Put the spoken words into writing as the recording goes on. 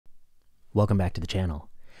Welcome back to the channel.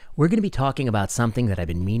 We're going to be talking about something that I've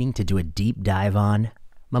been meaning to do a deep dive on: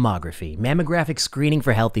 mammography, mammographic screening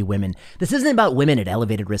for healthy women. This isn't about women at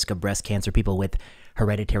elevated risk of breast cancer, people with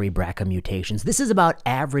hereditary BRCA mutations. This is about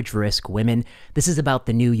average risk women. This is about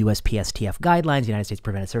the new USPSTF guidelines, United States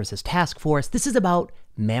Preventive Services Task Force. This is about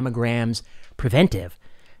mammograms, preventive.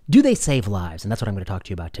 Do they save lives? And that's what I'm going to talk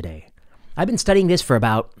to you about today. I've been studying this for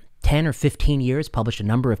about 10 or 15 years, published a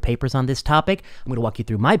number of papers on this topic. I'm going to walk you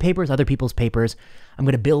through my papers, other people's papers. I'm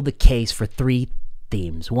going to build the case for three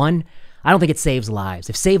themes. One, I don't think it saves lives.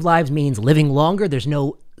 If save lives means living longer, there's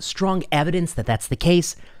no strong evidence that that's the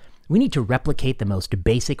case. We need to replicate the most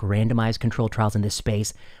basic randomized controlled trials in this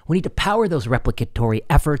space. We need to power those replicatory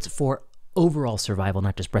efforts for overall survival,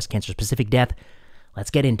 not just breast cancer specific death.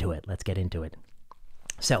 Let's get into it.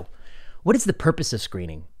 So, what is the purpose of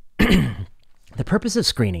screening? The purpose of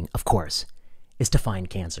screening, of course, is to find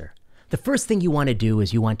cancer. The first thing you want to do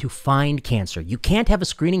is you want to find cancer. You can't have a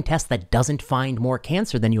screening test that doesn't find more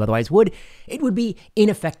cancer than you otherwise would. It would be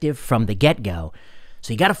ineffective from the get-go.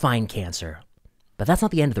 So you got to find cancer. But that's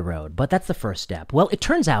not the end of the road, but that's the first step. Well, it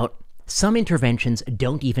turns out some interventions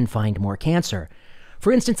don't even find more cancer.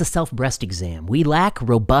 For instance, a self-breast exam. We lack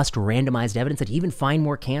robust randomized evidence that you even find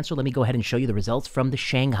more cancer. Let me go ahead and show you the results from the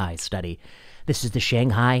Shanghai study. This is the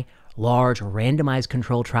Shanghai large randomized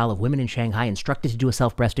controlled trial of women in Shanghai instructed to do a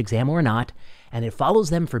self-breast exam or not, and it follows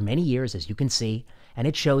them for many years, as you can see, and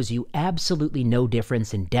it shows you absolutely no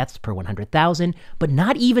difference in deaths per 100,000, but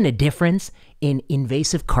not even a difference in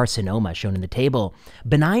invasive carcinoma shown in the table.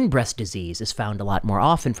 Benign breast disease is found a lot more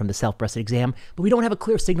often from the self-breast exam, but we don't have a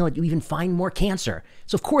clear signal that you even find more cancer.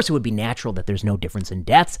 So of course it would be natural that there's no difference in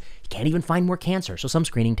deaths. You can't even find more cancer. So some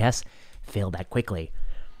screening tests fail that quickly.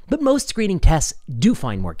 But most screening tests do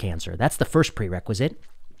find more cancer. That's the first prerequisite.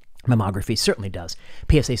 Mammography certainly does.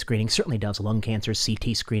 PSA screening certainly does. Lung cancer,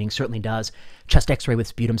 CT screening certainly does. Chest x-ray with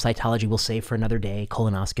sputum cytology we'll save for another day.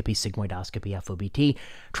 Colonoscopy, sigmoidoscopy, FOBT.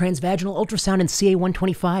 Transvaginal ultrasound and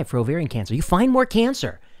CA-125 for ovarian cancer. You find more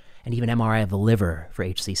cancer. And even MRI of the liver for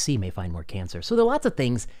HCC may find more cancer. So there are lots of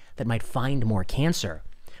things that might find more cancer.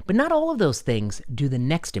 But not all of those things do the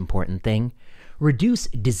next important thing: reduce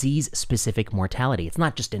disease-specific mortality. It's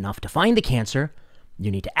not just enough to find the cancer. You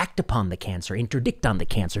need to act upon the cancer, interdict on the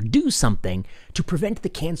cancer, do something to prevent the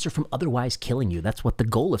cancer from otherwise killing you. That's what the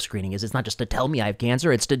goal of screening is. It's not just to tell me I have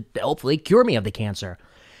cancer, it's to hopefully cure me of the cancer.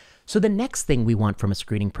 So the next thing we want from a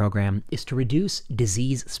screening program is to reduce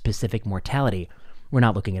disease-specific mortality. We're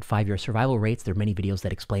not looking at 5-year survival rates. There are many videos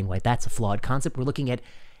that explain why that's a flawed concept. We're looking at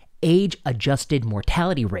age-adjusted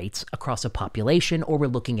mortality rates across a population, or we're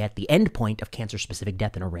looking at the endpoint of cancer-specific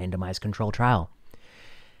death in a randomized controlled trial.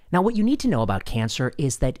 Now, what you need to know about cancer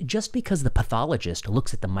is that just because the pathologist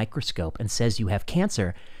looks at the microscope and says you have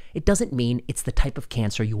cancer, it doesn't mean it's the type of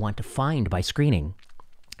cancer you want to find by screening.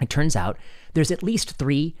 It turns out there's at least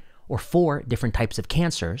 3 or 4 different types of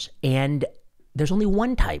cancers, and there's only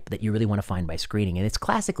one type that you really want to find by screening, and it's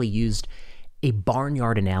classically used a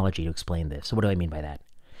barnyard analogy to explain this. So what do I mean by that?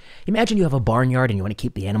 Imagine you have a barnyard and you want to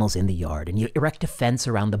keep the animals in the yard, and you erect a fence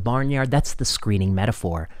around the barnyard. That's the screening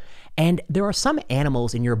metaphor. And there are some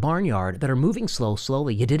animals in your barnyard that are moving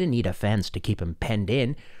slowly. You didn't need a fence to keep them penned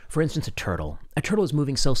in. For instance, a turtle. A turtle is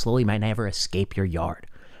moving so slowly, it might never escape your yard.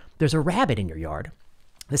 There's a rabbit in your yard.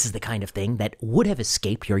 This is the kind of thing that would have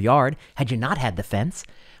escaped your yard had you not had the fence.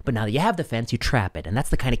 But now that you have the fence, you trap it. And that's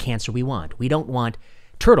the kind of cancer we want. We don't want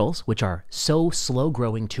turtles, which are so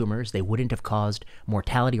slow-growing tumors, they wouldn't have caused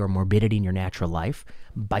mortality or morbidity in your natural life.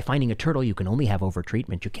 By finding a turtle, you can only have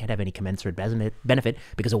overtreatment. You can't have any commensurate benefit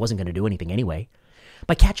because it wasn't going to do anything anyway.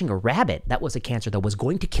 By catching a rabbit, that was a cancer that was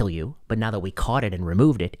going to kill you, but now that we caught it and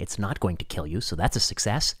removed it, it's not going to kill you, so that's a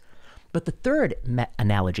success. But the third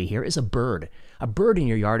analogy here is a bird. A bird in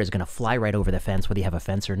your yard is going to fly right over the fence whether you have a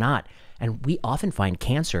fence or not. And we often find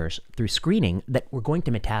cancers through screening that we're going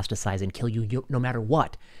to metastasize and kill you no matter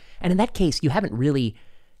what. And in that case, you haven't really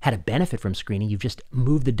had a benefit from screening. You've just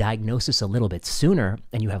moved the diagnosis a little bit sooner,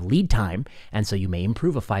 and you have lead time, and so you may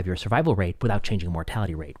improve a 5-year survival rate without changing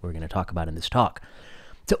mortality rate, we're going to talk about in this talk.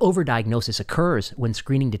 So overdiagnosis occurs when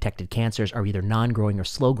screening detected cancers are either non-growing or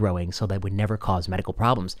slow-growing, so that would never cause medical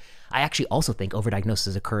problems. I actually also think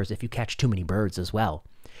overdiagnosis occurs if you catch too many birds as well.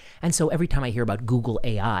 And so every time I hear about Google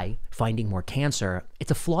AI finding more cancer,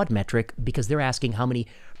 it's a flawed metric because they're asking how many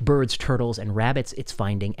birds, turtles, and rabbits it's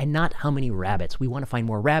finding, and not how many rabbits. We want to find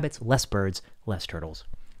more rabbits, less birds, less turtles.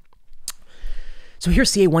 So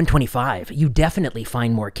here's CA125. You definitely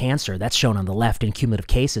find more cancer. That's shown on the left in cumulative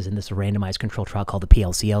cases in this randomized control trial called the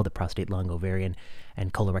PLCO, the Prostate, Lung, Ovarian,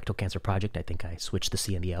 and Colorectal Cancer Project. I think I switched the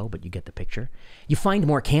C and the O, but you get the picture. You find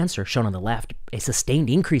more cancer, shown on the left, a sustained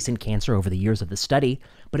increase in cancer over the years of the study.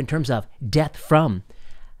 But in terms of death from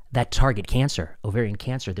that target cancer, ovarian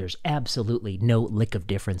cancer, there's absolutely no lick of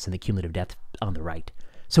difference in the cumulative death on the right.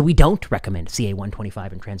 So we don't recommend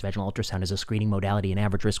CA125 and transvaginal ultrasound as a screening modality in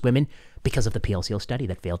average risk women because of the PLCO study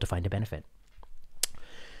that failed to find a benefit.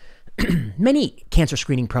 Many cancer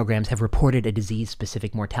screening programs have reported a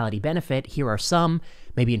disease-specific mortality benefit. Here are some.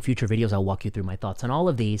 Maybe in future videos I'll walk you through my thoughts on all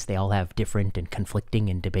of these. They all have different and conflicting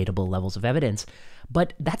and debatable levels of evidence.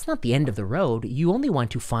 But that's not the end of the road. You only want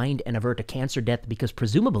to find and avert a cancer death because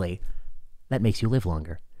presumably that makes you live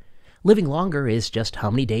longer. Living longer is just how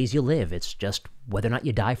many days you live. It's just whether or not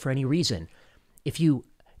you die for any reason. If you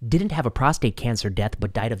didn't have a prostate cancer death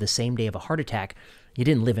but died of the same day of a heart attack, you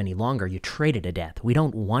didn't live any longer. You traded a death. We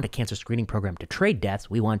don't want a cancer screening program to trade deaths.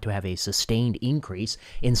 We want to have a sustained increase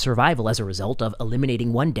in survival as a result of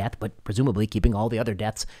eliminating one death, but presumably keeping all the other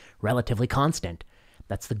deaths relatively constant.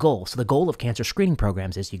 That's the goal. So the goal of cancer screening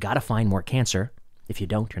programs is you got to find more cancer. If you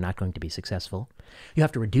don't, you're not going to be successful. You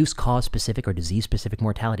have to reduce cause-specific or disease-specific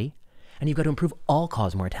mortality. And you've got to improve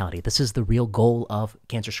all-cause mortality. This is the real goal of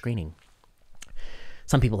cancer screening.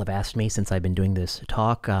 Some people have asked me since I've been doing this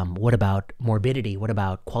talk, what about morbidity? What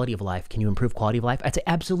about quality of life? Can you improve quality of life? I'd say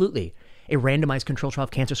absolutely. A randomized control trial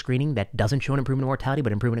of cancer screening that doesn't show an improvement in mortality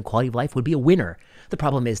but improvement in quality of life would be a winner. The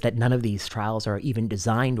problem is that none of these trials are even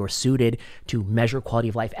designed or suited to measure quality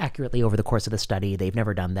of life accurately over the course of the study. They've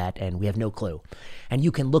never done that, and we have no clue. And you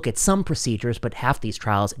can look at some procedures, but half these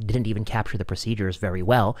trials didn't even capture the procedures very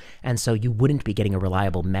well, and so you wouldn't be getting a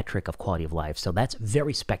reliable metric of quality of life. So that's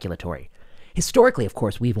very speculatory. Historically, of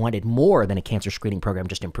course, we've wanted more than a cancer screening program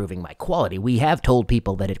just improving my quality. We have told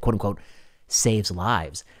people that it, quote-unquote, saves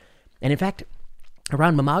lives. And in fact,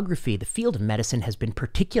 around mammography, the field of medicine has been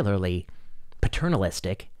particularly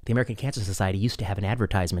paternalistic. The American Cancer Society used to have an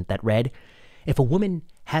advertisement that read, if a woman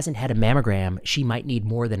hasn't had a mammogram, she might need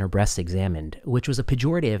more than her breasts examined, which was a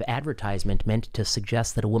pejorative advertisement meant to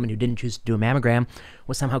suggest that a woman who didn't choose to do a mammogram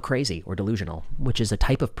was somehow crazy or delusional, which is a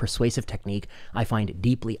type of persuasive technique I find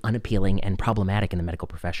deeply unappealing and problematic in the medical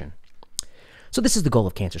profession. So this is the goal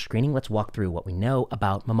of cancer screening. Let's walk through what we know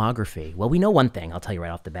about mammography. Well, we know one thing, I'll tell you right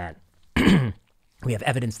off the bat. We have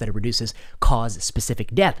evidence that it reduces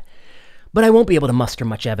cause-specific death, but I won't be able to muster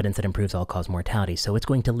much evidence that improves all-cause mortality, so it's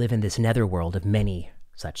going to live in this netherworld of many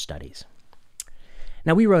such studies.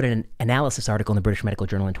 Now, we wrote an analysis article in the British Medical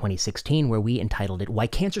Journal in 2016 where we entitled it, Why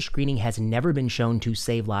Cancer Screening Has Never Been Shown to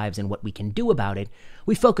Save Lives and What We Can Do About It.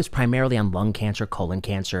 We focused primarily on lung cancer, colon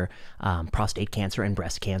cancer, prostate cancer, and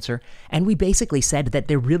breast cancer. And we basically said that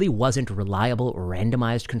there really wasn't reliable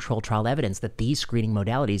randomized control trial evidence that these screening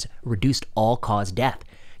modalities reduced all-cause death.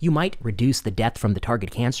 You might reduce the death from the target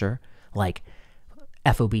cancer, like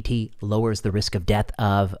FOBT lowers the risk of death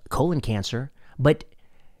of colon cancer, but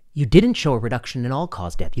you didn't show a reduction in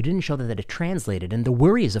all-cause death. You didn't show that it translated. And the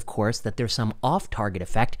worry is, of course, that there's some off-target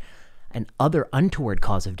effect, an other untoward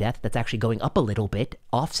cause of death that's actually going up a little bit,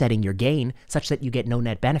 offsetting your gain, such that you get no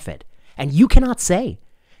net benefit. And you cannot say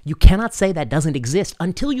that doesn't exist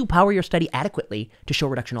until you power your study adequately to show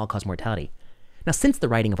reduction in all-cause mortality. Now, since the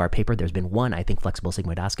writing of our paper, there's been one, I think, flexible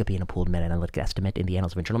sigmoidoscopy and a pooled meta-analytic estimate in the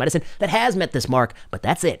Annals of Internal Medicine that has met this mark, but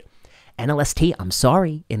that's it. NLST, I'm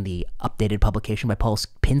sorry, in the updated publication by Paul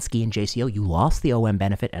Pinsky and JCO, you lost the OM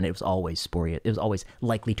benefit, and it was always spurious. It was always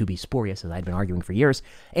likely to be spurious, as I'd been arguing for years.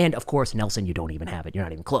 And, of course, Nelson, you don't even have it. You're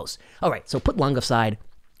not even close. All right, so put lung aside,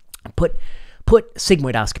 put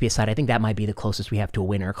sigmoidoscopy aside. I think that might be the closest we have to a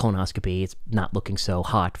winner. Colonoscopy, it's not looking so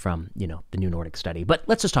hot from, the New Nordic study. But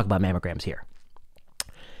let's just talk about mammograms here.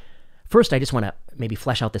 First, I just want to maybe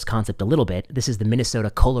flesh out this concept a little bit. This is the Minnesota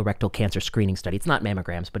Colorectal Cancer Screening Study. It's not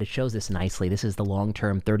mammograms, but it shows this nicely. This is the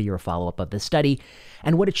long-term 30-year follow-up of this study.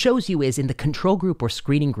 And what it shows you is in the control group or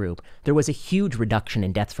screening group, there was a huge reduction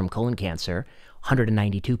in deaths from colon cancer.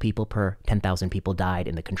 192 people per 10,000 people died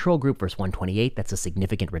in the control group versus 128. That's a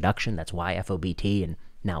significant reduction. That's why FOBT and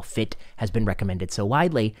now FIT has been recommended so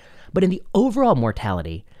widely. But in the overall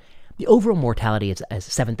mortality is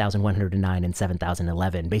 7,109 and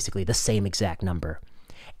 7,011, basically the same exact number.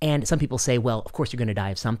 And some people say, well, of course you're going to die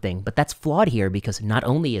of something, but that's flawed here because not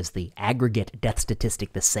only is the aggregate death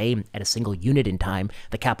statistic the same at a single unit in time,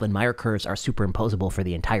 the Kaplan-Meier curves are superimposable for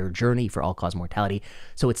the entire journey for all-cause mortality.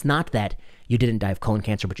 So it's not that you didn't die of colon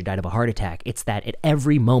cancer, but you died of a heart attack. It's that at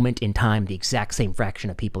every moment in time, the exact same fraction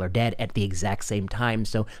of people are dead at the exact same time.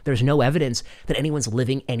 So there's no evidence that anyone's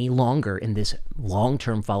living any longer in this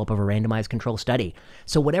long-term follow-up of a randomized control study.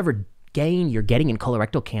 So whatever gain you're getting in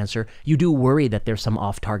colorectal cancer, you do worry that there's some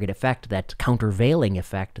off-target effect, that countervailing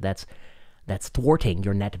effect that's thwarting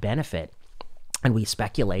your net benefit. And we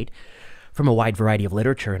speculate from a wide variety of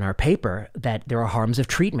literature in our paper that there are harms of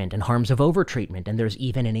treatment and harms of overtreatment, and there's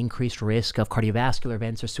even an increased risk of cardiovascular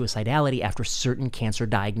events or suicidality after certain cancer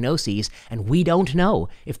diagnoses, and we don't know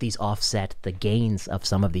if these offset the gains of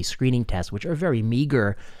some of these screening tests, which are very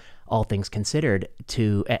meager, all things considered,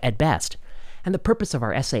 at best. And the purpose of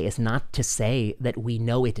our essay is not to say that we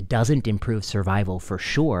know it doesn't improve survival for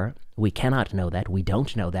sure. We cannot know that. We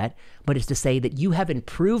don't know that. But it's to say that you haven't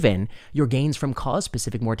proven your gains from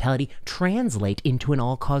cause-specific mortality translate into an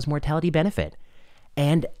all-cause mortality benefit.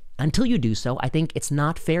 And until you do so, I think it's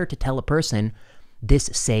not fair to tell a person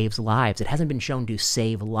this saves lives. It hasn't been shown to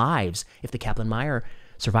save lives if the Kaplan-Meier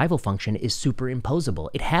survival function is superimposable.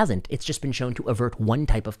 It hasn't. It's just been shown to avert one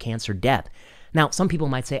type of cancer death. Now, some people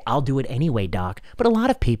might say, I'll do it anyway, doc. But a lot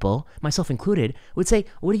of people, myself included, would say,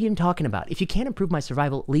 what are you even talking about? If you can't improve my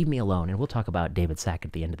survival, leave me alone. And we'll talk about David Sack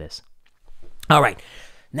at the end of this. All right.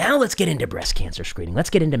 Now let's get into breast cancer screening. Let's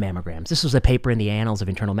get into mammograms. This was a paper in the Annals of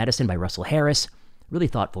Internal Medicine by Russell Harris, really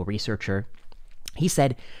thoughtful researcher. He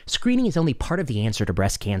said, screening is only part of the answer to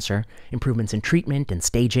breast cancer. Improvements in treatment and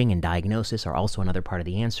staging and diagnosis are also another part of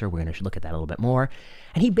the answer. We're going to look at that a little bit more.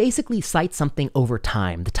 And he basically cites something over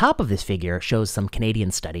time. The top of this figure shows some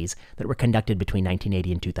Canadian studies that were conducted between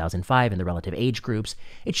 1980 and 2005 in the relative age groups.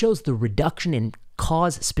 It shows the reduction in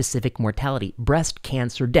cause-specific mortality, breast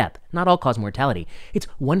cancer death, not all-cause mortality. It's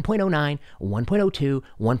 1.09, 1.02,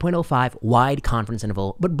 1.05, wide confidence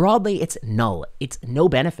interval, but broadly it's null. It's no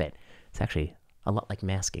benefit. It's actually a lot like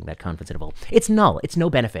masking, that confidence interval. It's null. It's no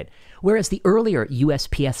benefit. Whereas the earlier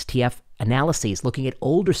USPSTF analyses looking at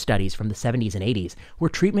older studies from the 70s and 80s, where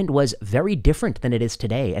treatment was very different than it is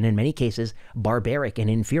today, and in many cases barbaric and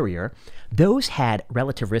inferior, those had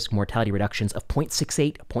relative risk mortality reductions of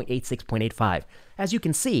 0.68, 0.86, 0.85. As you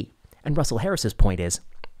can see, and Russell Harris's point is,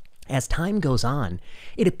 as time goes on,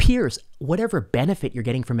 it appears whatever benefit you're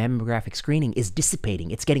getting from mammographic screening is dissipating.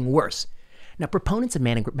 It's getting worse. Now, proponents of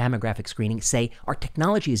mammographic screening say our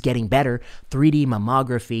technology is getting better, 3D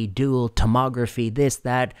mammography, dual tomography, this,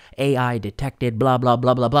 that, AI detected, blah, blah,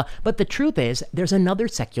 blah, blah, blah. But the truth is, there's another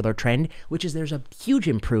secular trend, which is there's a huge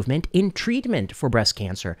improvement in treatment for breast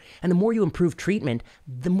cancer. And the more you improve treatment,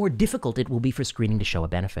 the more difficult it will be for screening to show a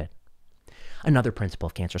benefit. Another principle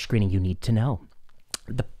of cancer screening you need to know.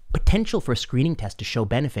 The potential for a screening test to show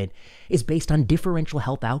benefit is based on differential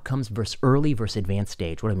health outcomes versus early versus advanced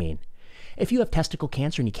stage. What do I mean? If you have testicle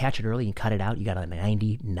cancer and you catch it early and cut it out, you got a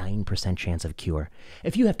 99% chance of cure.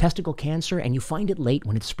 If you have testicle cancer and you find it late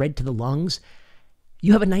when it's spread to the lungs,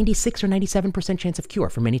 you have a 96 or 97% chance of cure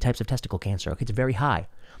for many types of testicle cancer. Okay, it's very high.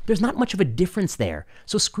 There's not much of a difference there.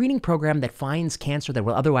 So a screening program that finds cancer that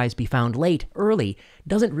will otherwise be found late, early,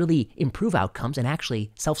 doesn't really improve outcomes. And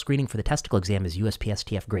actually, self-screening for the testicle exam is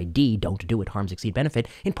USPSTF grade D, don't do it, harms exceed benefit,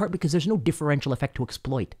 in part because there's no differential effect to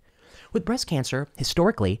exploit. With breast cancer,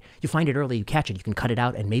 historically, you find it early, you catch it, you can cut it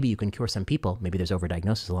out, and maybe you can cure some people. Maybe there's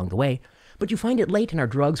overdiagnosis along the way. But you find it late and our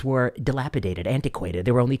drugs were dilapidated, antiquated.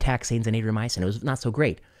 There were only taxanes and adriamycin. It was not so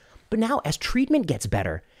great. But now, as treatment gets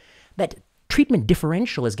better, that treatment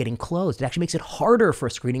differential is getting closed. It actually makes it harder for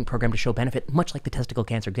a screening program to show benefit, much like the testicle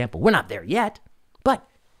cancer example. We're not there yet, but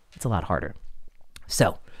it's a lot harder.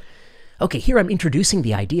 So, okay, here I'm introducing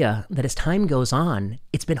the idea that as time goes on,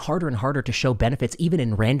 it's been harder and harder to show benefits even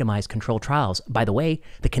in randomized controlled trials. By the way,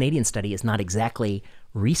 the Canadian study is not exactly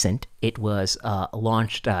recent. It was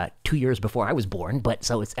launched 2 years before I was born, but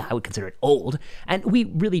so I would consider it old. And we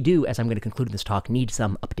really do, as I'm going to conclude in this talk, need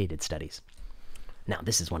some updated studies. Now,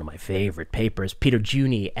 this is one of my favorite papers, Peter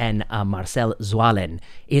Juni and Marcel Zualen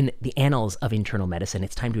in the Annals of Internal Medicine.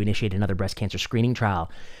 It's time to initiate another breast cancer screening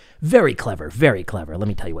trial. Very clever, very clever. Let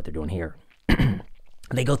me tell you what they're doing here.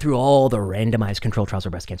 They go through all the randomized control trials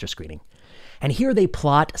of breast cancer screening. And here they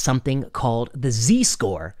plot something called the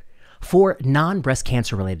Z-score for non-breast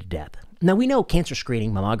cancer-related death. Now, we know cancer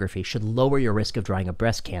screening, mammography, should lower your risk of dying of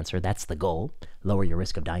breast cancer. That's the goal. Lower your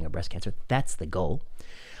risk of dying of breast cancer. That's the goal.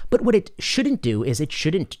 But what it shouldn't do is it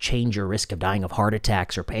shouldn't change your risk of dying of heart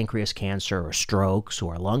attacks or pancreas cancer or strokes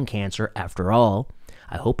or lung cancer. After all,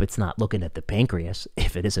 I hope it's not looking at the pancreas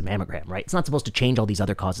if it is a mammogram, right? It's not supposed to change all these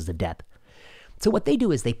other causes of death. So what they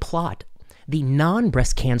do is they plot the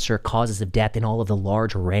non-breast cancer causes of death in all of the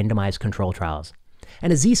large randomized control trials.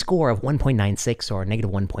 And a z-score of 1.96 or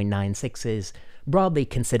negative 1.96 is broadly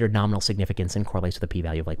considered nominal significance and correlates with a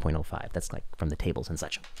p-value of like 0.05. That's like from the tables and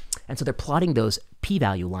such. And so they're plotting those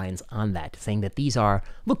p-value lines on that, saying that these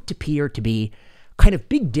look to appear to be kind of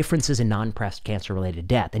big differences in non-breast cancer-related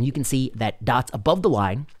death. And you can see that dots above the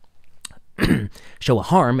line show a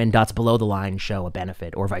harm and dots below the line show a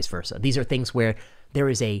benefit, or vice versa. These are things where there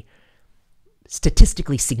is a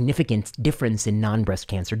statistically significant difference in non-breast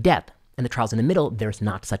cancer death. And the trials in the middle, there's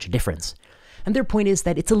not such a difference. And their point is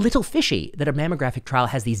that it's a little fishy that a mammographic trial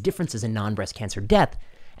has these differences in non-breast cancer death.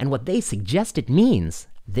 And what they suggest it means,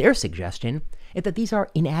 their suggestion, is that these are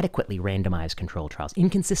inadequately randomized control trials.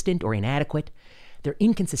 Inconsistent or inadequate. They're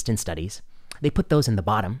inconsistent studies. They put those in the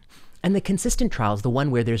bottom. And the consistent trials, the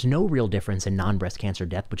one where there's no real difference in non-breast cancer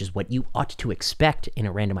death, which is what you ought to expect in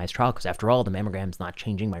a randomized trial, because after all, the mammogram's not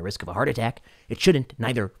changing my risk of a heart attack. It shouldn't,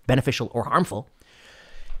 neither beneficial or harmful.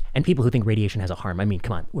 And people who think radiation has a harm, I mean,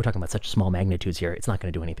 come on, we're talking about such small magnitudes here. It's not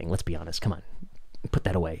going to do anything. Let's be honest. Come on, put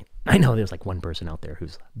that away. I know there's like one person out there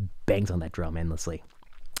who's bangs on that drum endlessly.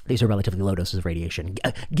 These are relatively low doses of radiation.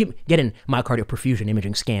 Get in myocardial perfusion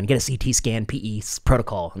imaging scan, get a CT scan, PE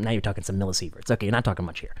protocol. Now you're talking some millisieverts. Okay, you're not talking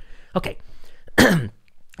much here. Okay,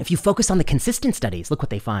 if you focus on the consistent studies, look what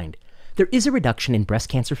they find. There is a reduction in breast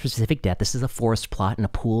cancer-specific death. This is a forest plot and a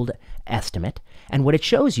pooled estimate. And what it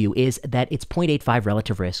shows you is that it's 0.85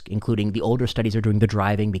 relative risk, including the older studies are doing the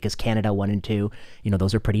driving because Canada 1 and 2,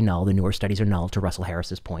 those are pretty null. The newer studies are null, to Russell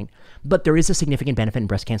Harris's point. But there is a significant benefit in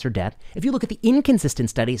breast cancer death. If you look at the inconsistent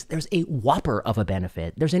studies, there's a whopper of a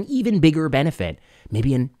benefit. There's an even bigger benefit,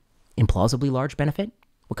 maybe an implausibly large benefit.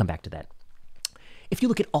 We'll come back to that. If you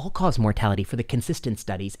look at all-cause mortality for the consistent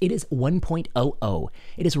studies, it is 1.00.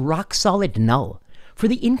 It is rock-solid null. For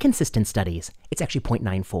the inconsistent studies, it's actually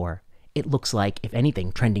 0.94. It looks like, if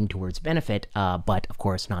anything, trending towards benefit, but of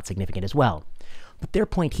course not significant as well. But their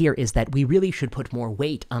point here is that we really should put more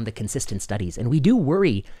weight on the consistent studies. And we do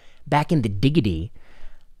worry back in the diggity.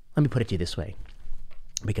 Let me put it to you this way,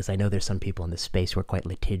 because I know there's some people in this space who are quite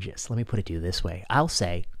litigious. Let me put it to you this way. I'll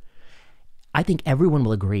say, I think everyone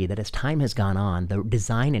will agree that as time has gone on, the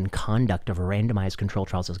design and conduct of randomized control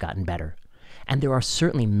trials has gotten better. And there are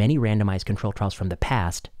certainly many randomized control trials from the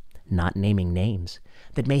past, not naming names,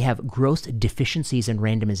 that may have gross deficiencies in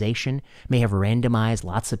randomization, may have randomized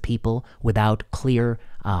lots of people without clear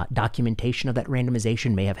documentation of that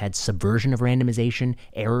randomization, may have had subversion of randomization,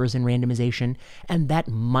 errors in randomization, and that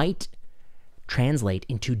might translate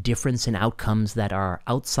into difference in outcomes that are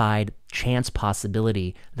outside chance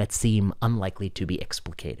possibility that seem unlikely to be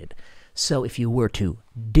explicated. So if you were to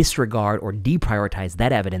disregard or deprioritize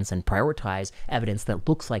that evidence and prioritize evidence that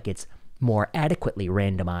looks like it's more adequately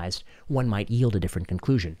randomized, one might yield a different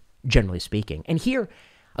conclusion, generally speaking. And here,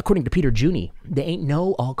 according to Peter Juni, there ain't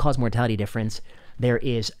no all-cause mortality difference. There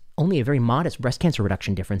is only a very modest breast cancer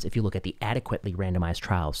reduction difference if you look at the adequately randomized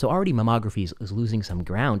trials. So already mammography is losing some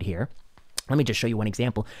ground here. Let me just show you one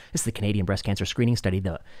example. This is the Canadian Breast Cancer Screening Study,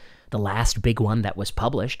 the last big one that was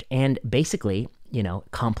published. And basically,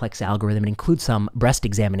 complex algorithm. It includes some breast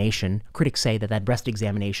examination. Critics say that that breast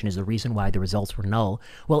examination is the reason why the results were null.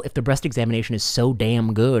 Well, if the breast examination is so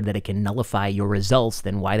damn good that it can nullify your results,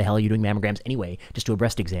 then why the hell are you doing mammograms anyway? Just do a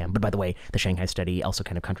breast exam. But by the way, the Shanghai study also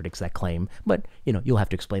kind of contradicts that claim. But, you'll have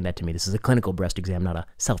to explain that to me. This is a clinical breast exam, not a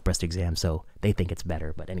self-breast exam, so they think it's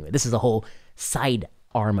better. But anyway, this is a whole side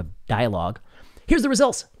arm of dialogue. Here's the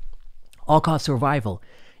results. All-cause survival.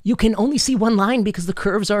 You can only see one line because the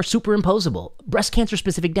curves are superimposable. Breast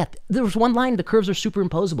cancer-specific death. There's one line, the curves are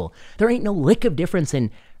superimposable. There ain't no lick of difference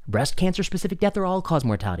in breast cancer-specific death or all-cause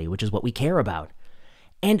mortality, which is what we care about.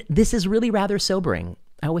 And this is really rather sobering.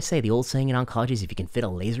 I always say the old saying in oncology is if you can fit a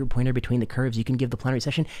laser pointer between the curves, you can give the plenary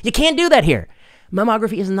session. You can't do that here.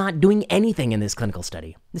 Mammography is not doing anything in this clinical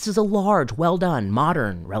study. This is a large, well-done,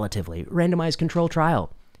 modern, relatively, randomized control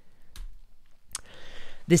trial.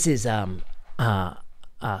 This is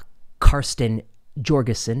Karsten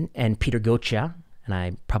Jorgensen and Peter Goetschel, and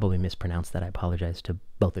I probably mispronounced that. I apologize to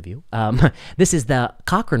both of you. This is the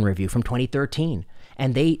Cochrane review from 2013,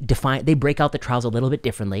 and they break out the trials a little bit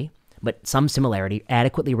differently, but some similarity.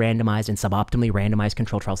 Adequately randomized and suboptimally randomized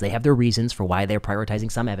control trials. They have their reasons for why they're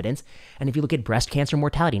prioritizing some evidence. And if you look at breast cancer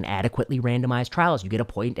mortality in adequately randomized trials, you get a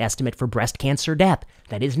point estimate for breast cancer death.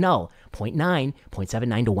 That is null. 0.9,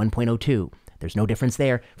 0.79 to 1.02. There's no difference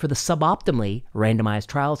there. For the suboptimally randomized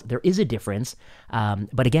trials, there is a difference.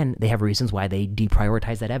 But again, they have reasons why they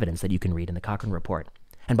deprioritize that evidence that you can read in the Cochrane report.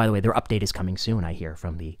 And by the way, their update is coming soon, I hear,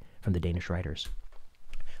 from the Danish writers.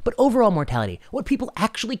 But overall mortality, what people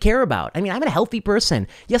actually care about. I mean, I'm a healthy person.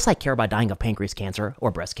 Yes, I care about dying of pancreas cancer or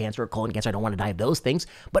breast cancer or colon cancer. I don't want to die of those things.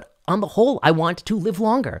 But on the whole, I want to live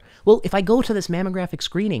longer. Well, if I go to this mammographic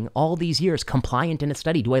screening all these years, compliant in a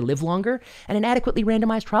study, do I live longer? And in adequately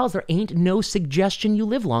randomized trials, there ain't no suggestion you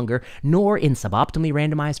live longer, nor in suboptimally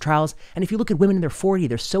randomized trials. And if you look at women in their 40s,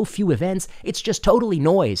 there's so few events, it's just totally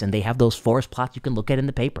noise. And they have those forest plots you can look at in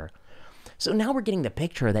the paper. So now we're getting the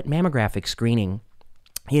picture that mammographic screening,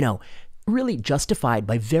 really justified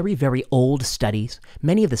by very, very old studies.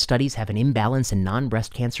 Many of the studies have an imbalance in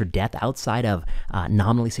non-breast cancer death outside of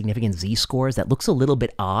nominally significant Z-scores. That looks a little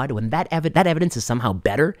bit odd. When that evidence is somehow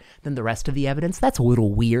better than the rest of the evidence, that's a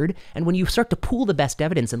little weird. And when you start to pool the best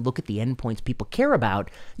evidence and look at the endpoints people care about,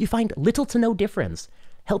 you find little to no difference.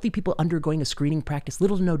 Healthy people undergoing a screening practice,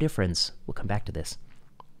 little to no difference. We'll come back to this.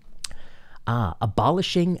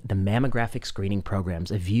 Abolishing the mammographic screening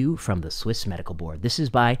programs, a view from the Swiss Medical Board. This is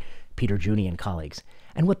by Peter Juni and colleagues.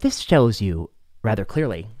 And what this shows you rather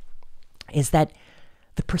clearly is that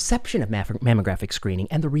the perception of mammographic screening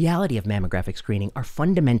and the reality of mammographic screening are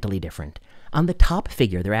fundamentally different. On the top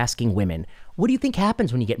figure, they're asking women, what do you think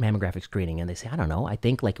happens when you get mammographic screening? And they say, I don't know. I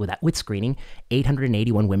think with screening,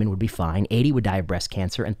 881 women would be fine, 80 would die of breast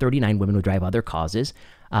cancer, and 39 women would die of other causes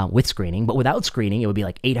with screening. But without screening, it would be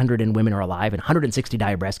like 800 women are alive and 160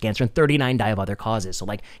 die of breast cancer and 39 die of other causes. So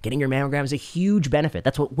getting your mammogram is a huge benefit.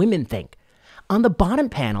 That's what women think. On the bottom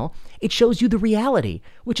panel, it shows you the reality,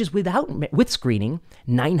 which is with screening,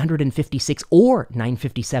 956 or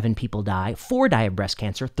 957 people die, 4 die of breast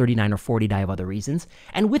cancer, 39 or 40 die of other reasons.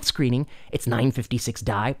 And with screening, it's 956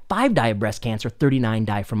 die, 5 die of breast cancer, 39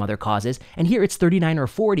 die from other causes. And here it's 39 or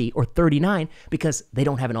 40 or 39 because they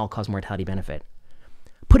don't have an all-cause mortality benefit.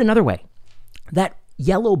 Put another way, that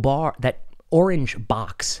yellow bar, that orange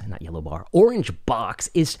box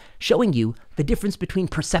is showing you the difference between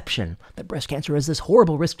perception that breast cancer is this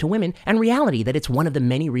horrible risk to women and reality that it's one of the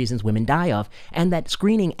many reasons women die of, and that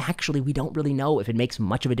screening, actually, we don't really know if it makes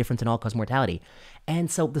much of a difference in all-cause mortality.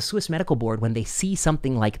 And so the Swiss Medical Board, when they see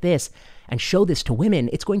something like this and show this to women,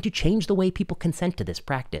 it's going to change the way people consent to this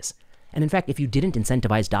practice. And in fact, if you didn't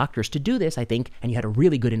incentivize doctors to do this, I think, and you had a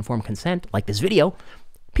really good informed consent, like this video,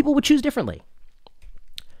 people would choose differently.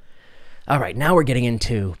 All right, now we're getting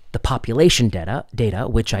into the population data,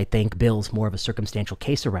 which I think builds more of a circumstantial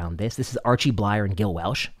case around this. This is Archie Blyer and Gil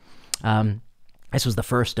Welsh. This was the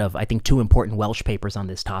first of, I think, 2 important Welsh papers on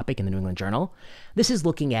this topic in the New England Journal. This is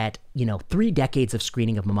looking at, 3 decades of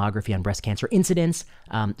screening of mammography on breast cancer incidence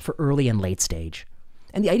for early and late stage.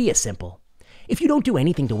 And the idea is simple. If you don't do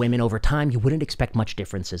anything to women over time, you wouldn't expect much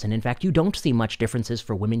differences. And in fact, you don't see much differences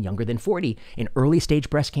for women younger than 40 in early stage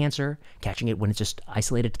breast cancer, catching it when it's just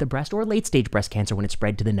isolated to the breast, or late stage breast cancer when it's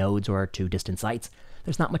spread to the nodes or to distant sites.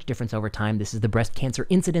 There's not much difference over time. This is the breast cancer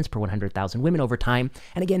incidence per 100,000 women over time.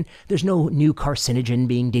 And again, there's no new carcinogen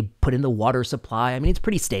being put in the water supply. I mean, it's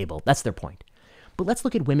pretty stable. That's their point. But let's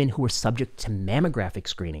look at women who are subject to mammographic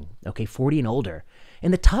screening, 40 and older.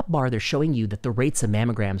 In the top bar, they're showing you that the rates of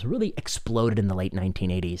mammograms really exploded in the late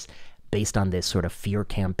 1980s based on this sort of fear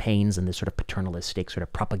campaigns and this sort of paternalistic sort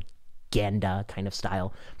of propaganda kind of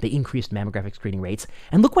style. They increased mammographic screening rates.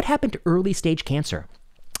 And look what happened to early stage cancer.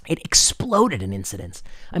 It exploded in incidence.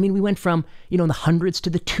 I mean, we went from, in the hundreds to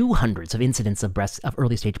the 200s of incidence of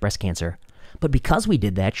early stage breast cancer. But because we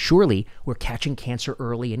did that, surely we're catching cancer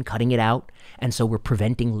early and cutting it out, and so we're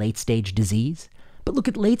preventing late stage disease. But look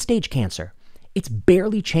at late stage cancer. It's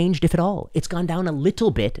barely changed, if at all. It's gone down a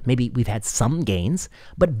little bit. Maybe we've had some gains,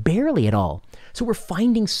 but barely at all. So we're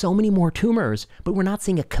finding so many more tumors, but we're not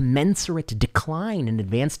seeing a commensurate decline in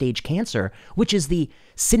advanced stage cancer, which is the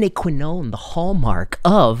sine qua non, the hallmark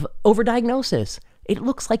of overdiagnosis. It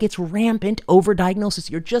looks like it's rampant overdiagnosis.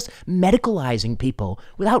 You're just medicalizing people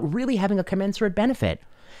without really having a commensurate benefit.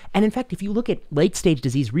 And in fact, if you look at late-stage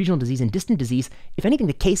disease, regional disease, and distant disease, if anything,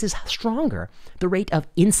 the case is stronger. The rate of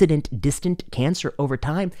incident distant cancer over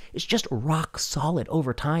time is just rock solid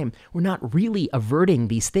over time. We're not really averting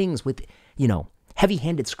these things with,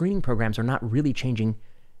 heavy-handed screening programs are not really changing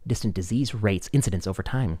distant disease rates, incidence over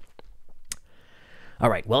time. All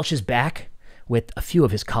right, Welsh is back with a few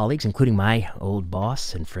of his colleagues, including my old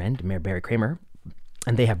boss and friend, Mayor Barry Kramer,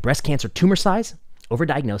 and they have breast cancer tumor size,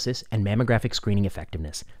 overdiagnosis, and mammographic screening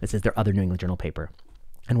effectiveness. This is their other New England Journal paper.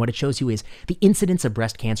 And what it shows you is the incidence of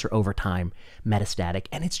breast cancer over time, metastatic,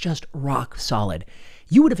 and it's just rock solid.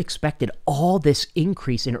 You would have expected all this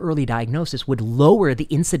increase in early diagnosis would lower the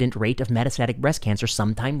incident rate of metastatic breast cancer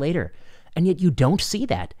sometime later. And yet you don't see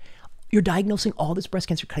that. You're diagnosing all this breast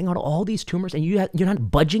cancer, cutting out all these tumors, and you're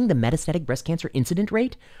not budging the metastatic breast cancer incident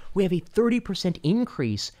rate. We have a 30%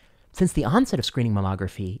 increase since the onset of screening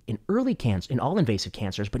mammography in early cancer, in all invasive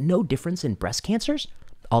cancers, but no difference in breast cancers.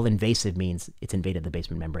 All invasive means it's invaded the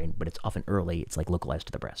basement membrane, but it's often early. It's like localized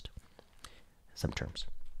to the breast. Some terms.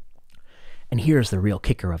 And here's the real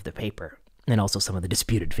kicker of the paper, and also some of the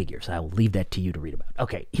disputed figures. I will leave that to you to read about.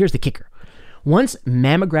 Okay, here's the kicker. Once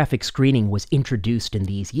mammographic screening was introduced in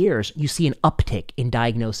these years, you see an uptick in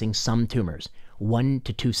diagnosing some tumors, 1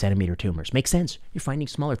 to 2 centimeter tumors. Makes sense. You're finding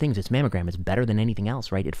smaller things. It's mammogram. It's better than anything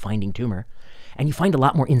else, right, at finding tumor. And you find a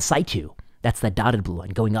lot more in situ. That's that dotted blue line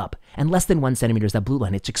going up. And less than 1 centimeter is that blue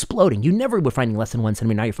line. It's exploding. You never were finding less than 1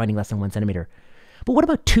 centimeter. Now you're finding less than 1 centimeter. But what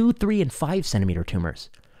about 2, 3, and 5 centimeter tumors?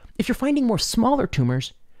 If you're finding more smaller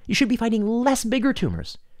tumors, you should be finding less bigger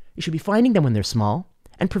tumors. You should be finding them when they're small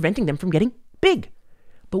and preventing them from getting big.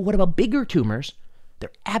 But what about bigger tumors?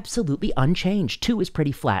 They're absolutely unchanged. 2 is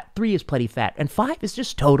pretty flat, 3 is pretty fat, and 5 is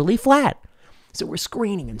just totally flat. So we're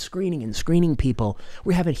screening and screening and screening people.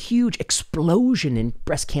 We have a huge explosion in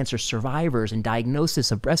breast cancer survivors and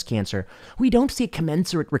diagnosis of breast cancer. We don't see a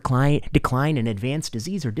commensurate decline in advanced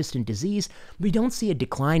disease or distant disease. We don't see a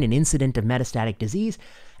decline in incident of metastatic disease.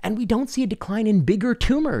 And we don't see a decline in bigger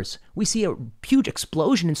tumors. We see a huge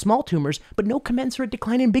explosion in small tumors, but no commensurate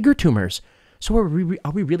decline in bigger tumors. So are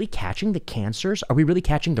we really catching the cancers? Are we really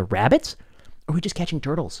catching the rabbits? Or are we just catching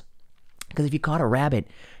turtles? Because if you caught a rabbit,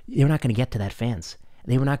 you're not going to get to that fence.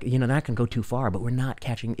 They're not going to go too far, but we're not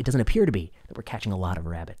catching, it doesn't appear to be that we're catching a lot of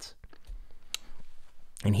rabbits.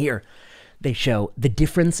 And here they show the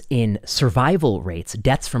difference in survival rates,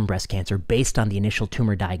 deaths from breast cancer based on the initial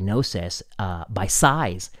tumor diagnosis by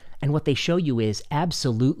size. And what they show you is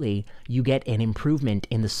absolutely you get an improvement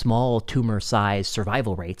in the small tumor size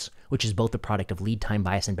survival rates, which is both a product of lead time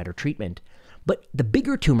bias and better treatment. But the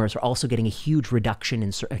bigger tumors are also getting a huge reduction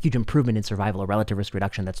in a huge improvement in survival, a relative risk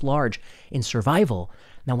reduction that's large in survival.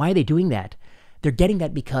 Now, why are they doing that? They're getting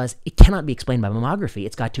that because it cannot be explained by mammography.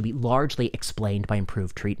 It's got to be largely explained by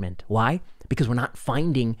improved treatment. Why? Because we're not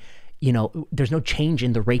finding, there's no change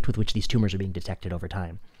in the rate with which these tumors are being detected over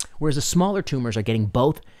time. Whereas the smaller tumors are getting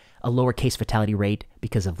both a lower case fatality rate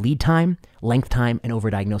because of lead time, length time, and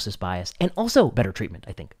overdiagnosis bias, and also better treatment,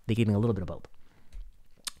 I think. They're getting a little bit of both.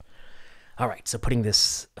 All right, so putting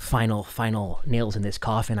this final nails in this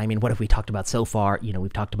coffin, I mean, what have we talked about so far?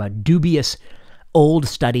 We've talked about dubious old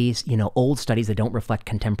studies, old studies that don't reflect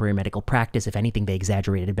contemporary medical practice. If anything, they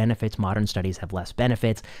exaggerated benefits. Modern studies have less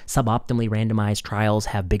benefits. Suboptimally randomized trials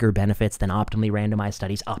have bigger benefits than optimally randomized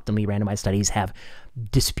studies. Optimally randomized studies have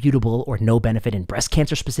disputable or no benefit in breast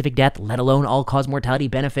cancer-specific death, let alone all-cause mortality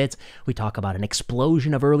benefits. We talk about an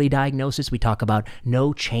explosion of early diagnosis. We talk about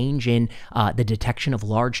no change in the detection of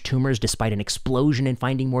large tumors despite an explosion in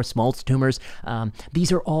finding more small tumors.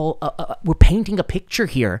 These are all, we're painting a picture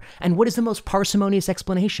here. And what is the most parsimonious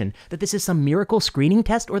explanation? That this is some miracle screening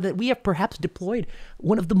test, or that we have perhaps deployed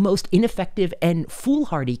one of the most ineffective and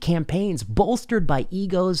foolhardy campaigns bolstered by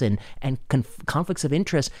egos and conflicts of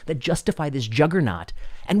interest that justify this juggernaut.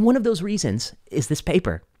 And one of those reasons is this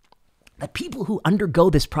paper. That people who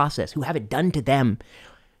undergo this process, who have it done to them,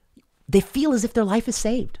 they feel as if their life is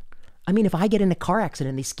saved. I mean, if I get in a car accident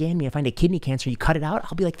and they scan me and find a kidney cancer, you cut it out,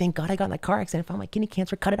 I'll be like, thank God I got in that car accident. I found my kidney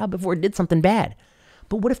cancer, cut it out before it did something bad.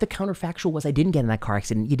 But what if the counterfactual was I didn't get in that car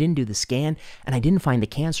accident, you didn't do the scan, and I didn't find the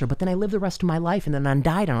cancer, but then I lived the rest of my life and then I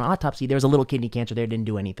died on an autopsy, there was a little kidney cancer there, didn't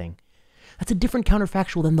do anything. That's a different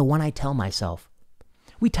counterfactual than the one I tell myself.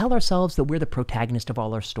 We tell ourselves that we're the protagonist of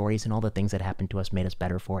all our stories and all the things that happened to us made us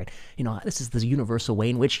better for it. This is the universal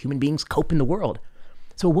way in which human beings cope in the world.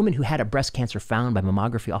 So a woman who had a breast cancer found by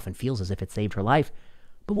mammography often feels as if it saved her life.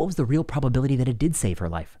 But what was the real probability that it did save her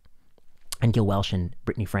life? And Gil Welsh and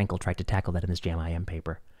Brittany Frankel tried to tackle that in this JAM-IM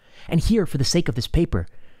paper. And here, for the sake of this paper,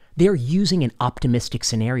 they're using an optimistic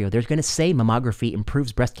scenario. They're going to say mammography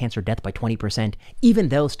improves breast cancer death by 20%, even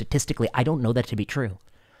though statistically I don't know that to be true.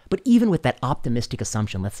 But even with that optimistic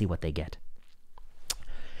assumption, let's see what they get.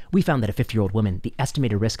 We found that a 50-year-old woman, the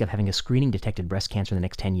estimated risk of having a screening detected breast cancer in the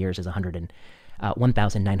next 10 years is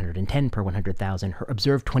 1,910 per 100,000. Her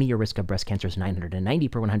observed 20-year risk of breast cancer is 990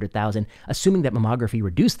 per 100,000. Assuming that mammography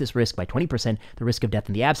reduced this risk by 20%, the risk of death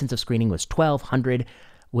in the absence of screening was 1,200,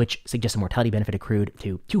 which suggests a mortality benefit accrued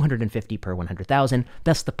to 250 per 100,000.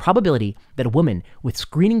 Thus, the probability that a woman with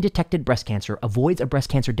screening-detected breast cancer avoids a breast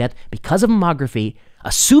cancer death because of mammography,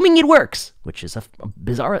 assuming it works, which is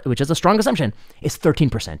a strong assumption, is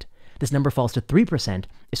 13%. This number falls to 3%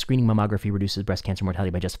 if screening mammography reduces breast cancer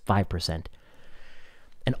mortality by just 5%.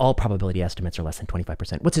 And all probability estimates are less than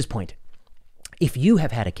 25%. What's his point? If you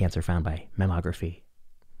have had a cancer found by mammography,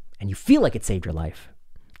 and you feel like it saved your life,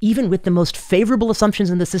 even with the most favorable assumptions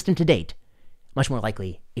in the system to date, much more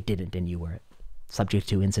likely it didn't and you were subject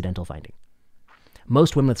to incidental finding.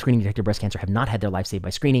 Most women with screening detected breast cancer have not had their life saved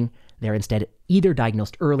by screening. They're instead either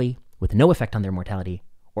diagnosed early with no effect on their mortality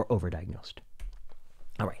or overdiagnosed.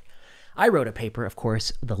 All right. I wrote a paper, of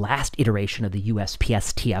course, the last iteration of the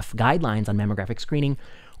USPSTF guidelines on mammographic screening,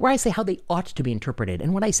 where I say how they ought to be interpreted.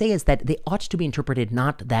 And what I say is that they ought to be interpreted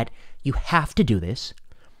not that you have to do this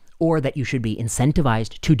or that you should be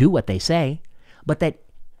incentivized to do what they say, but that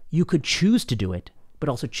you could choose to do it, but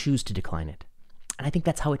also choose to decline it. And I think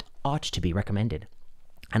that's how it ought to be recommended.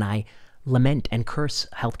 And I lament and curse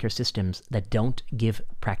healthcare systems that don't give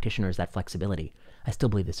practitioners that flexibility. I still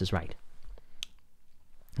believe this is right.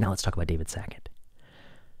 Now let's talk about David Sackett.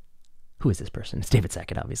 Who is this person? It's David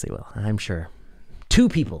Sackett, obviously. Well, I'm sure 2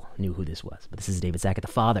 people knew who this was, but this is David Sackett,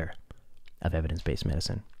 the father of evidence-based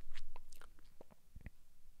medicine.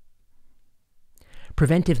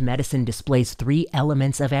 Preventive medicine displays 3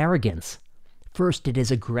 elements of arrogance. First, it is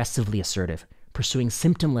aggressively assertive, pursuing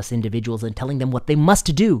symptomless individuals and telling them what they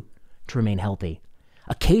must do to remain healthy.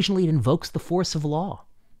 Occasionally, it invokes the force of law,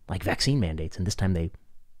 like vaccine mandates, and this time they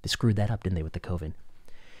screwed that up, didn't they, with the COVID?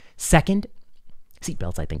 Second,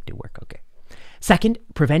 seatbelts I think do work, okay. Second,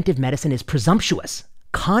 preventive medicine is presumptuous,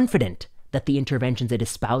 confident that the interventions it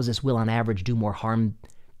espouses will on average do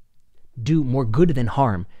more good than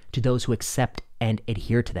harm to those who accept and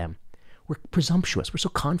adhere to them. We're presumptuous, we're so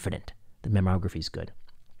confident that mammography is good.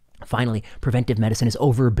 Finally, preventive medicine is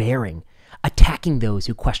overbearing, attacking those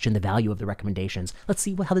who question the value of the recommendations. Let's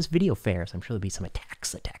see how this video fares. I'm sure there'll be some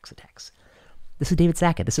attacks. This is David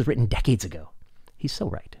Sackett. This was written decades ago. He's so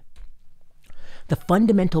right. The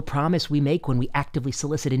fundamental promise we make when we actively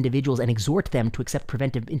solicit individuals and exhort them to accept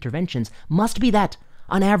preventive interventions must be that,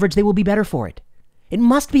 on average, they will be better for it. It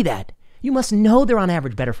must be that. You must know they're on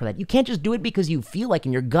average better for that. You can't just do it because you feel like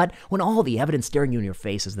in your gut when all the evidence staring you in your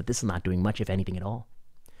face is that this is not doing much, if anything at all.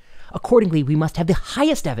 Accordingly, we must have the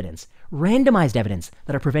highest evidence, randomized evidence,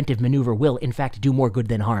 that a preventive maneuver will, in fact, do more good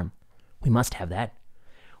than harm. We must have that.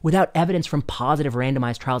 Without evidence from positive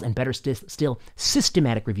randomized trials and better still,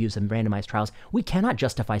 systematic reviews of randomized trials, we cannot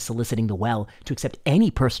justify soliciting the well to accept any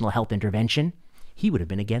personal health intervention. He would have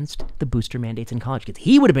been against the booster mandates in college kids.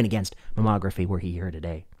 He would have been against mammography were he here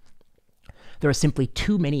today. There are simply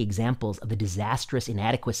too many examples of the disastrous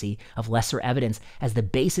inadequacy of lesser evidence as the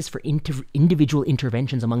basis for individual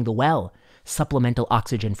interventions among the well. Supplemental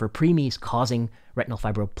oxygen for preemies causing retinal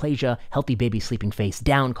fibroplasia, healthy babies sleeping face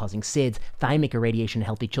down causing SIDS, thymic irradiation in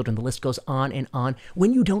healthy children. The list goes on and on.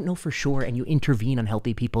 When you don't know for sure and you intervene on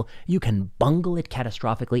healthy people, you can bungle it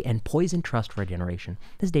catastrophically and poison trust for a generation.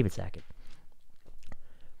 This is David Sackett.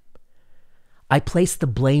 I place the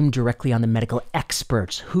blame directly on the medical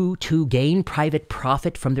experts who, to gain private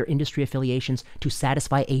profit from their industry affiliations, to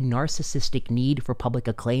satisfy a narcissistic need for public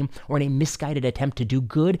acclaim, or in a misguided attempt to do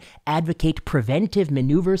good, advocate preventive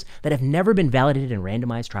maneuvers that have never been validated in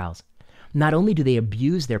randomized trials. Not only do they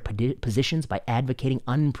abuse their positions by advocating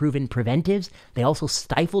unproven preventives, they also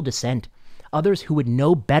stifle dissent. Others who would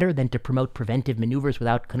know better than to promote preventive maneuvers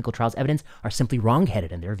without clinical trials evidence are simply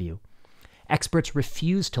wrong-headed in their view. Experts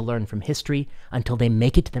refuse to learn from history until they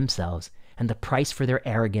make it themselves, and the price for their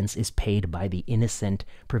arrogance is paid by the innocent.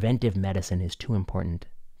 Preventive medicine is too important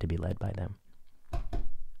to be led by them.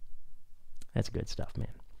 That's good stuff,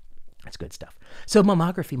 man. That's good stuff. So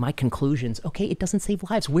mammography, my conclusions, okay, it doesn't save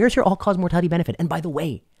lives. Where's your all-cause mortality benefit? And by the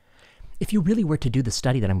way, if you really were to do the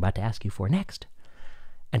study that I'm about to ask you for next,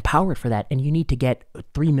 and power it for that, and you need to get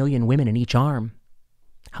 3 million women in each arm,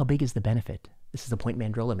 how big is the benefit? This is the point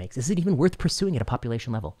Mandrola makes. Is it even worth pursuing at a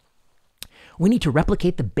population level? We need to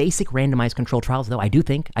replicate the basic randomized controlled trials, though I do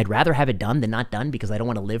think I'd rather have it done than not done because I don't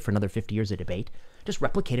want to live for another 50 years of debate. Just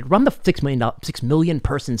replicate it. Run the 6 million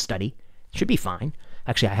person study. It should be fine.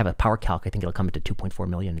 Actually, I have a power calc. I think it'll come to 2.4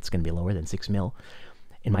 million. It's going to be lower than 6 mil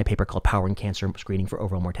in my paper called Powering Cancer Screening for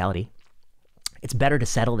Overall Mortality. It's better to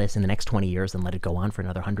settle this in the next 20 years than let it go on for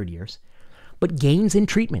another 100 years. But gains in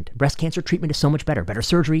treatment. Breast cancer treatment is so much better. Better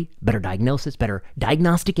surgery, better diagnosis, better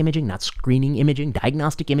diagnostic imaging, not screening imaging,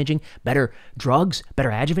 diagnostic imaging, better drugs,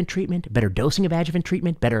 better adjuvant treatment, better dosing of adjuvant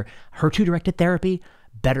treatment, better HER2-directed therapy,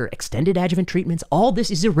 better extended adjuvant treatments. All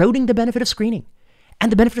this is eroding the benefit of screening.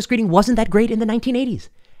 And the benefit of screening wasn't that great in the 1980s.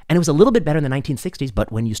 And it was a little bit better in the 1960s,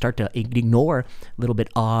 but when you start to ignore a little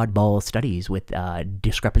bit oddball studies with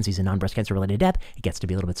discrepancies in non-breast cancer-related death, it gets to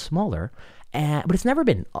be a little bit smaller. But it's never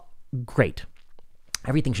been great.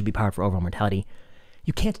 Everything should be powered for overall mortality.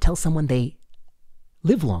 You can't tell someone they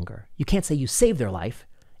live longer. You can't say you save their life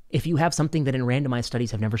if you have something that in randomized studies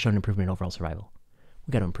have never shown improvement in overall survival.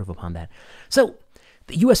 We've got to improve upon that. So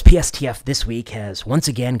The USPSTF this week has once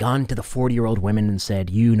again gone to the 40-year-old women and said,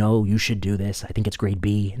 you should do this. I think it's grade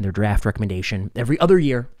B in their draft recommendation every other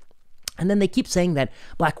year. And then they keep saying that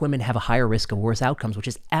black women have a higher risk of worse outcomes, which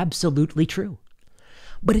is absolutely true.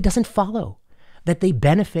 But it doesn't follow that they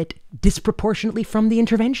benefit disproportionately from the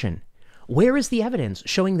intervention. Where is the evidence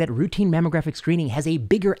showing that routine mammographic screening has a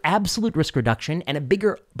bigger absolute risk reduction and a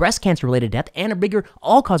bigger breast cancer-related death and a bigger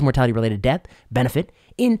all-cause mortality-related death benefit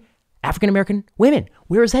in African-American women?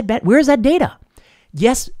 Where is that data?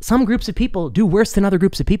 Yes, some groups of people do worse than other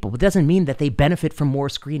groups of people, but it doesn't mean that they benefit from more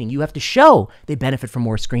screening. You have to show they benefit from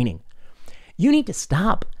more screening. You need to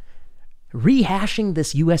stop rehashing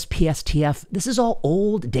this USPSTF. This is all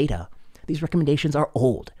old data. These recommendations are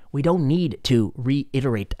old. We don't need to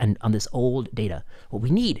reiterate on this old data. What we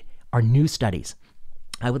need are new studies.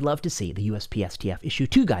 I would love to see the USPSTF issue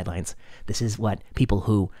 2 guidelines. This is what people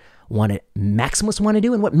who maximalists want to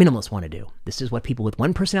do and what minimalists want to do. This is what people with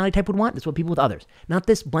one personality type would want. This is what people with others. Not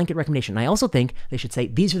this blanket recommendation. I also think they should say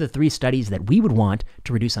these are the 3 studies that we would want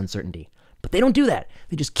to reduce uncertainty. But they don't do that.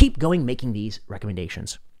 They just keep going making these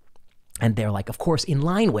recommendations. And they're like, of course, in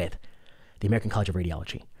line with the American College of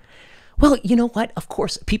Radiology. Well, you know what? Of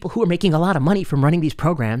course, people who are making a lot of money from running these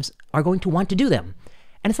programs are going to want to do them.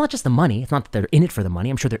 And it's not just the money. It's not that they're in it for the money.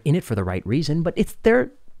 I'm sure they're in it for the right reason, but it's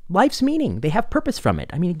their life's meaning. They have purpose from it.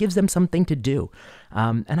 I mean, it gives them something to do.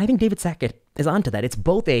 And I think David Sackett is onto that. It's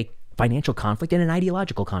both a financial conflict and an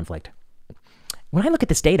ideological conflict. When I look at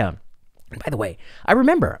this data, and by the way, I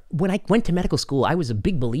remember when I went to medical school, I was a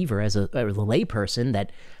big believer as a lay person that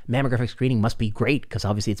mammographic screening must be great because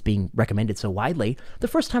obviously it's being recommended so widely. The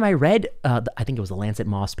first time I read, I think it was the Lancet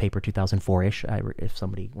Moss paper, 2004-ish, if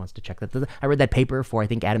somebody wants to check that. I read that paper for, I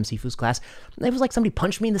think, Adam Sifu's class. It was like somebody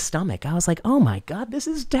punched me in the stomach. I was like, oh my God, this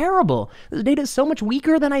is terrible. This data is so much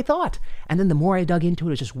weaker than I thought. And then the more I dug into it,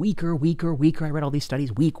 it was just weaker. I read all these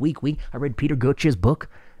studies, weak. I read Peter Goetsche's book,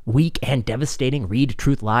 Weak and Devastating, Read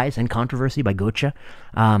Truth, Lies, and Controversy by Goetche.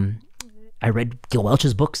 I read Gil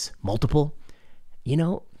Welch's books, multiple.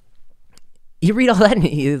 You read all that and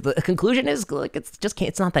the conclusion is like,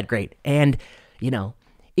 it's not that great. And,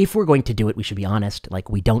 if we're going to do it, we should be honest. Like,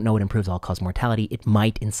 we don't know it improves all-cause mortality. It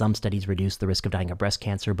might, in some studies, reduce the risk of dying of breast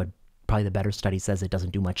cancer, but probably the better study says it doesn't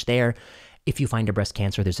do much there. If you find a breast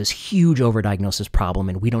cancer, there's this huge overdiagnosis problem,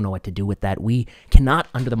 and we don't know what to do with that. We cannot,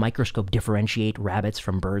 under the microscope, differentiate rabbits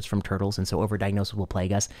from birds, from turtles, and so overdiagnosis will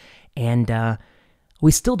plague us. And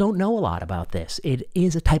we still don't know a lot about this. It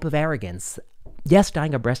is a type of arrogance. Yes,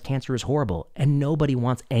 dying of breast cancer is horrible, and nobody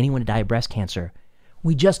wants anyone to die of breast cancer.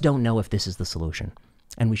 We just don't know if this is the solution,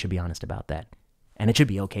 and we should be honest about that. And it should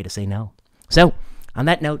be okay to say no. So, on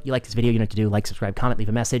that note, you like this video, you know what to do. Like, subscribe, comment, leave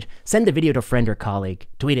a message. Send the video to a friend or colleague.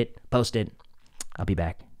 Tweet it, post it. I'll be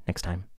back next time.